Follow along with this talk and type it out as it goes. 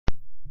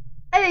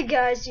Hey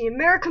guys, the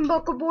American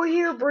Buckle Boy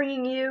here,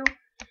 bringing you,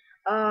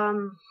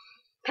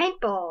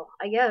 paintball,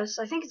 I guess.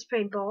 I think it's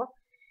paintball.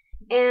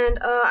 And,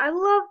 I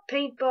love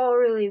paintball,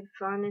 really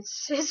fun.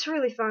 It's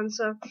really fun,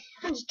 so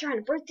I'm just trying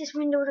to break this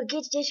window to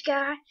get this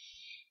guy. And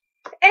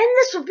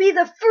this will be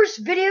the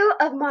first video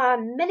of my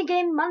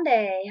minigame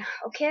Monday,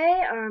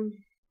 okay?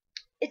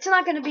 It's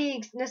not gonna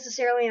be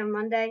necessarily on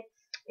Monday.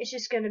 It's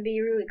just gonna be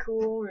really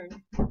cool,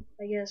 and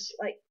I guess,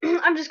 like,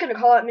 I'm just gonna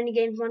call it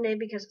Minigames Monday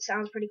because it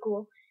sounds pretty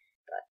cool.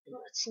 But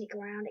let's sneak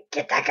around and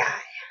get that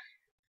guy.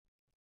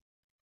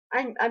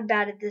 I'm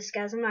bad at this,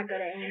 guys. I'm not good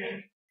at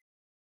aiming.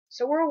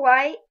 So we're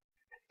white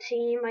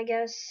team, I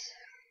guess.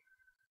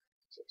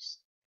 Just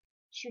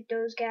shoot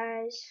those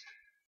guys.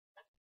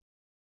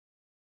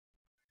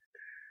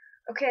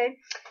 Okay.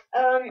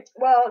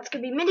 Well, it's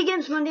gonna be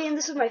Minigames Monday, and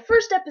this is my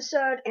first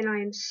episode, and I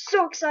am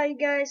so excited,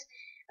 guys.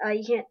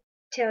 You can't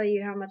tell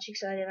you how much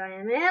excited I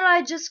am, and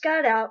I just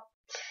got out.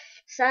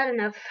 Sad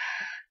enough.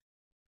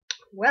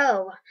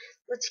 Well,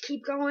 let's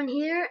keep going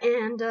here,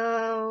 and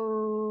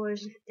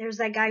there's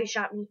that guy who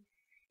shot me.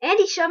 And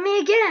he shot me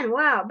again,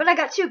 wow. But I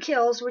got 2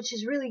 kills, which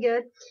is really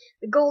good.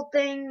 The gold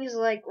thing is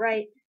like,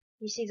 right,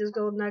 you see those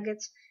gold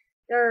nuggets?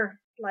 They're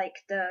like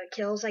the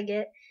kills I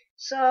get.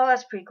 So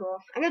that's pretty cool.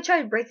 I'm gonna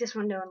try to break this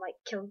window and like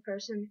kill the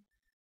person.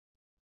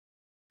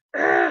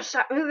 Urgh,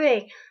 stop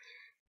moving.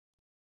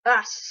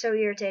 Ah, so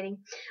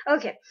irritating.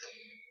 Okay.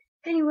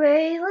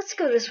 Anyway, let's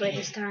go this way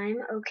this time.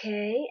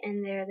 Okay,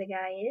 and there the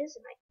guy is.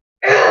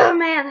 Oh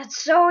man, that's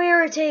so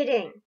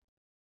irritating.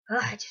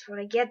 Ugh, I just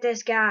want to get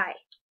this guy.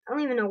 I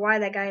don't even know why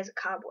that guy is a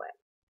cobweb.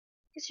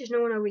 Guess there's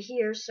no one over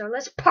here, so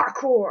let's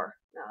parkour.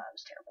 No, that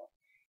was terrible.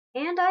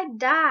 And I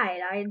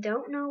died. I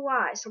don't know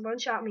why. Someone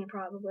shot me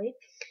probably.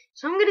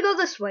 So I'm gonna go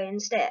this way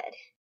instead.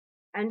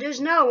 And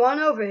there's no one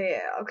over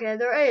here. Okay,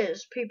 there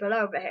is people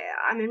over here.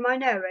 I'm in my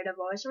narrator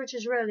voice, which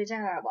is really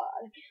terrible.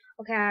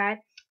 Okay,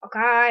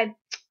 okay.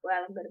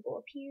 Well, I'm gonna go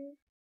up here.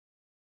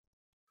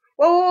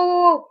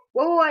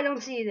 Whoa, I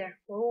don't see you there.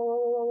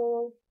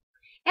 Whoa.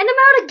 And I'm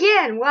out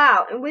again.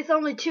 Wow, and with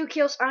only 2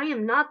 kills, I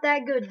am not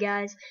that good,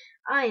 guys.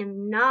 I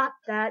am not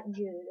that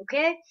good,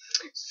 okay?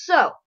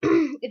 So,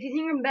 if you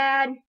think I'm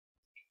bad,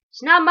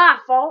 it's not my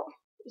fault.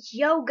 It's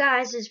yo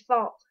guys'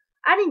 fault.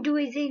 I didn't do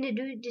anything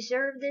to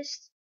deserve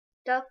this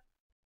stuff.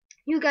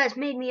 You guys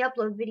made me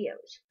upload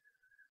videos.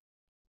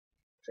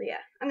 So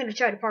yeah, I'm gonna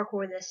try to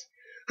parkour this.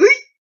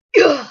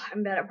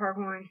 I'm bad at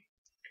parkouring.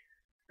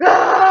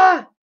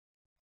 Ah!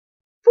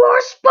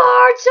 For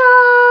Sparta!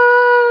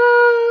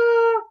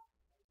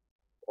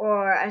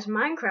 Or as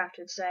Minecraft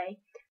would say,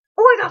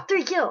 oh, I got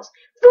 3 kills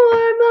for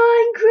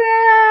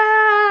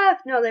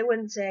Minecraft. No, they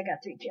wouldn't say I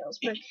got 3 kills,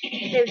 but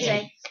they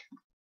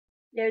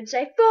would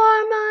say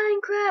for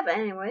Minecraft.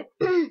 Anyway,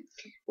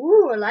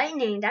 ooh,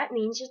 lightning. That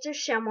means that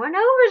there's someone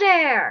over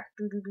there.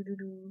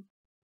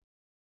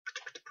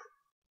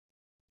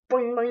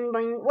 Boing, boing,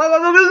 boing.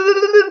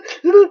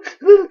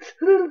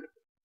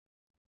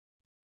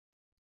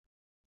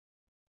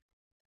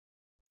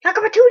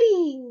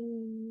 Hakamatootie!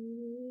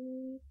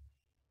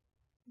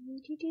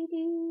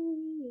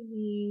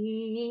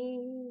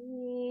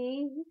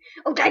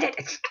 Oh, died.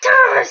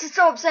 This is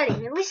so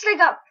upsetting. At least I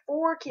got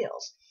 4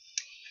 kills.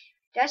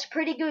 That's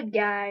pretty good,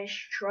 guys.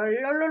 Okay,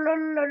 I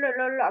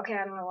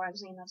don't know why I'm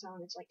singing that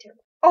song. It's like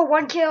terrible. Oh,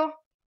 1 kill.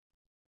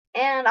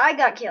 And I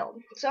got killed.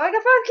 So I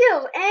got 5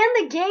 kills. And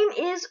the game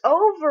is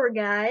over,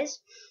 guys.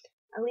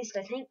 At least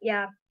I think,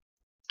 yeah.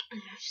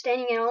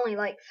 Standing in only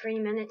like 3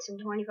 minutes and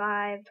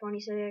 25,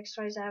 26,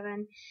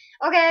 27.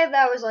 Okay,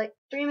 that was like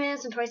 3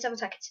 minutes and 27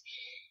 seconds.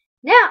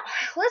 Now,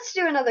 let's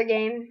do another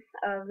game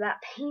of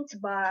that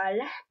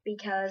paintball,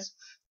 because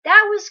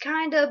that was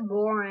kind of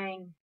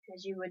boring,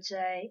 as you would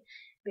say,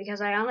 because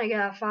I only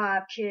got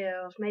 5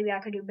 kills. Maybe I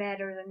could do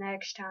better the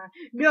next time.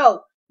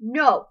 No.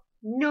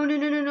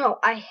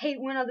 I hate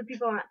when other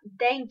people aren't.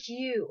 Thank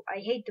you.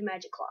 I hate the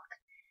magic clock.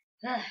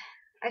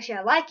 Actually,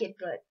 I like it,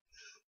 but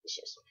it's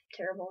just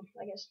terrible,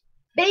 I guess.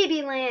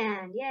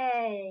 Babyland,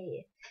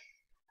 yay!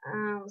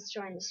 Let's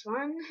join this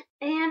one.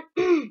 And,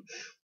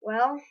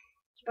 well,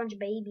 there's a bunch of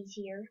babies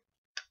here.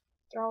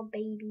 They're all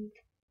babies.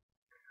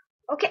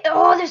 Okay,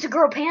 oh, there's a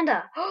girl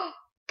panda.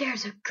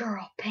 There's a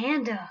girl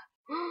panda.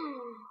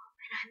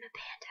 And I'm a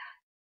panda.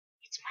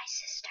 It's my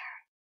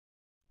sister.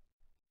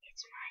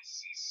 It's my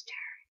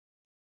sister.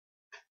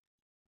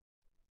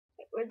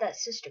 Wait, where'd that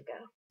sister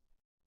go?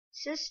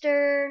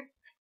 Sister.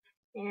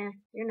 Yeah,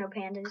 you're no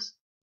pandas.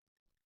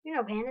 You're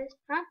no pandas,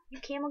 huh? You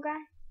camel guy?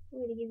 I'm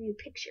gonna give you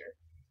a picture.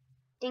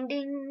 Ding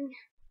ding.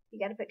 You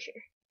got a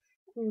picture.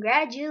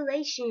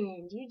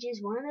 Congratulations, you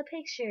just won a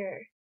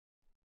picture.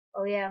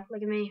 Oh yeah,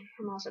 look at me.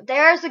 I'm awesome.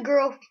 There's the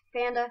girl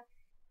panda.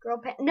 Girl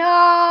panda. No!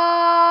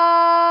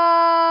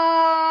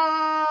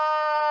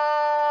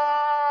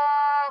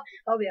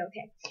 I'll be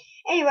okay.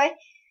 Anyway,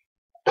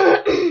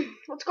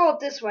 let's go up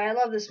this way. I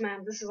love this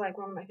map. This is like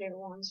one of my favorite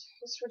ones.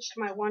 Let's switch to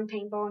my 1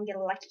 paintball and get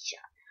a lucky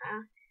shot,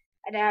 huh?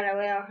 I doubt I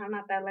will. I'm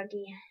not that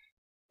lucky.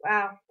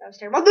 Wow, that was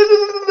terrible.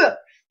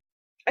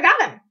 I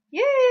got him!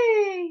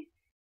 Yay!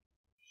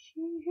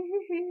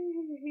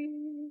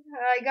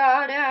 I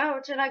got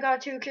out and I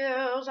got 2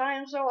 kills. I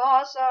am so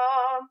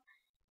awesome.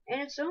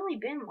 And it's only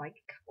been like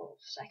a couple of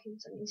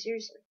seconds. I mean,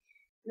 seriously.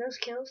 Those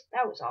kills,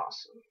 that was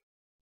awesome.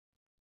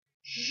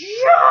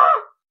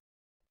 Yeah!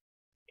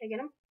 Did I get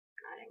him?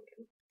 No, I didn't get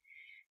him.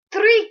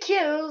 3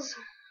 kills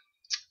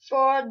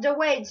for the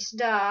Wade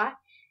Star.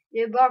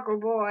 The Buckle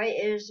Boy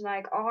is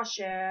like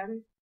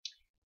awesome.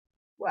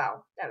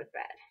 Wow, that was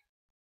bad.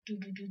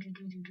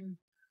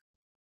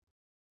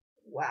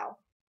 Wow.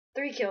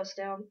 3 kills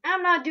still.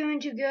 I'm not doing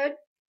too good.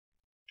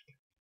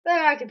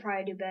 But I could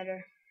probably do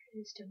better.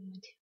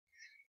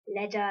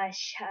 Let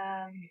us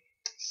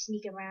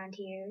sneak around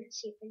here.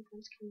 See if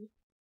anyone's coming.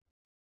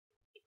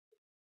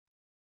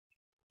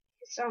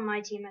 It's on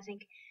my team, I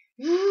think.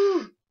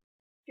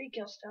 3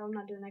 kills still. I'm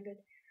not doing that good.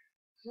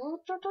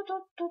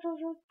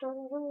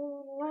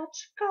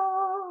 Let's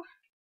go.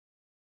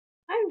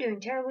 I'm doing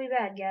terribly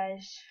bad,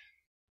 guys.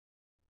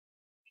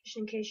 Just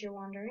in case you're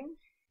wondering.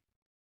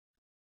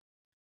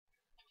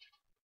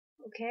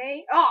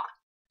 Okay. Oh,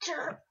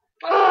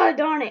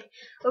 darn it.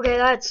 Okay,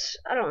 I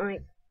don't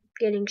like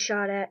getting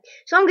shot at.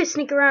 So I'm gonna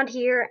sneak around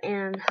here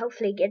and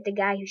hopefully get the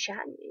guy who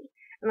shot me.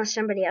 Unless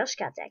somebody else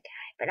got that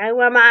guy. But I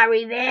want my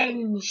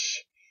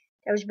revenge.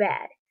 That was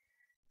bad.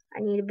 I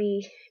need to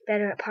be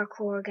better at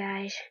parkour,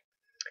 guys.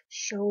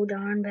 So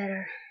darn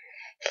better.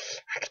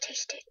 I can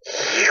taste it.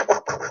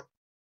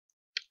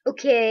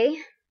 Okay.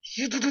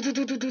 That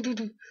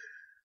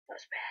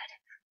was bad.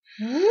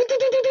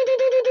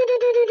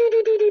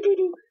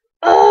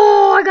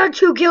 Oh, I got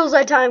 2 kills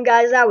that time,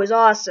 guys. That was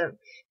awesome.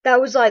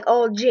 That was like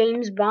all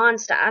James Bond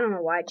style. I don't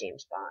know why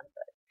James Bond,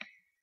 but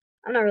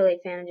I'm not really a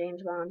fan of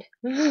James Bond.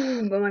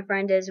 But my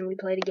friend is, and we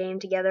played a game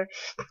together.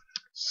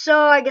 So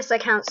I guess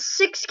that counts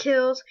 6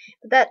 kills.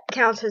 But that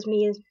counts as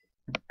me.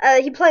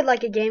 He played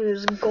like a game. It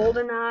was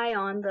GoldenEye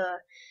on the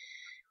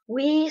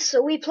Wii.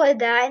 So we played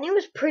that, and it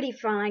was pretty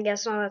fun, I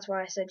guess. So that's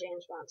why I said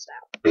James Bond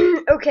style.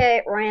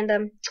 Okay,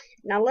 random.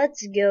 Now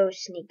let's go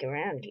sneak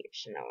around here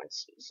so no one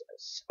sees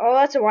us. Oh,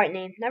 that's a white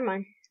name. Never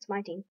mind. It's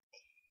my team.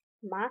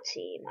 My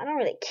team. I don't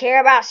really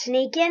care about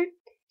sneaking.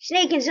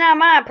 Sneaking's not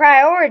my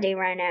priority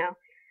right now.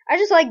 I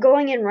just like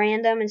going in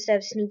random instead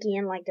of sneaking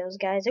in like those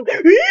guys. No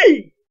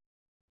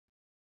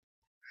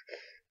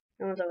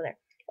one's over there.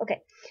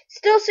 Okay.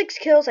 Still 6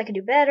 kills. I could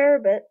do better,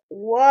 but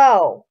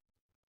whoa.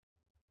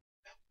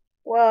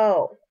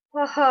 Whoa.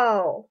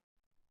 Whoa.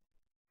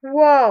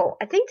 Whoa.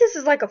 I think this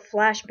is like a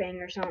flashbang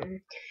or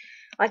something.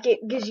 Like it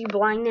gives you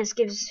blindness,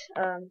 gives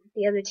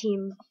the other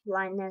team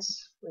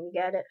blindness when you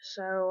get it.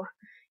 So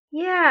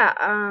yeah,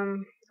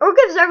 or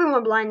gives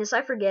everyone blindness,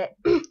 I forget.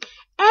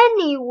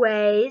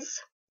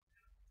 Anyways,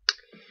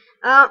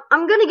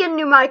 I'm gonna get a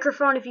new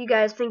microphone if you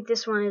guys think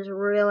this one is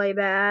really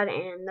bad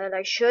and that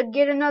I should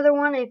get another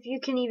one. If you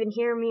can even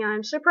hear me,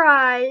 I'm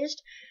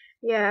surprised.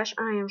 Yes,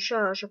 I am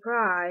so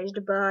surprised,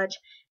 but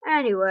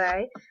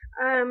anyway,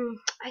 I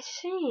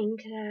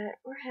think that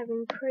we're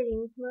having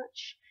pretty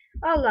much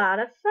a lot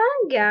of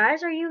fun,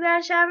 guys. Are you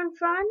guys having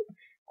fun?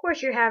 Of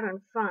course you're having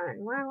fun.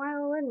 Why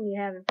wouldn't you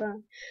having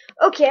fun?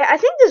 Okay, I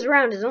think this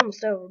round is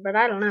almost over, but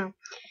I don't know.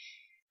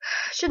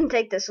 Shouldn't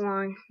take this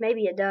long.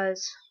 Maybe it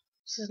does.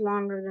 This is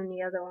longer than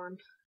the other one.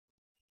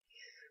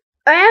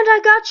 And I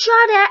got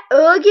shot at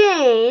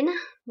again.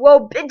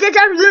 Whoa.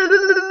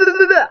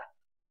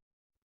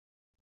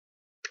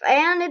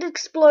 And it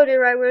exploded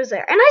right where it was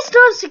there. And I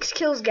still have 6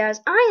 kills, guys.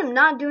 I am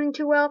not doing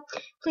too well.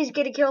 Please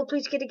get a kill.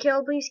 Please get a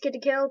kill. Please get a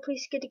kill.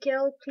 Please get a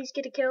kill. Please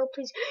get a kill.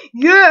 Please.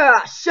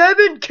 Yeah!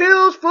 7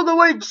 kills for the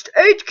Wade.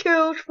 8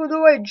 kills for the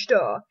Wade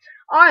Star.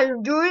 I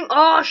am doing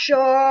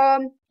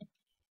awesome.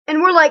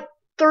 And we're like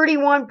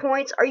 31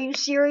 points. Are you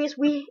serious?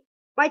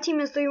 My team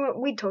is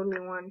 31. We totally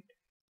won.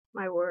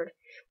 My word.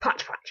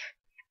 Punch.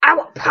 I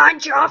will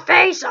punch your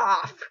face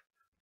off.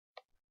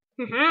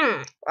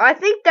 I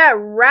think that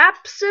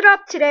wraps it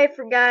up today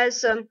for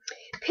guys.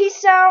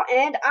 Peace out,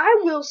 and I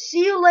will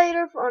see you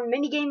later on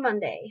Minigame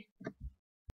Monday.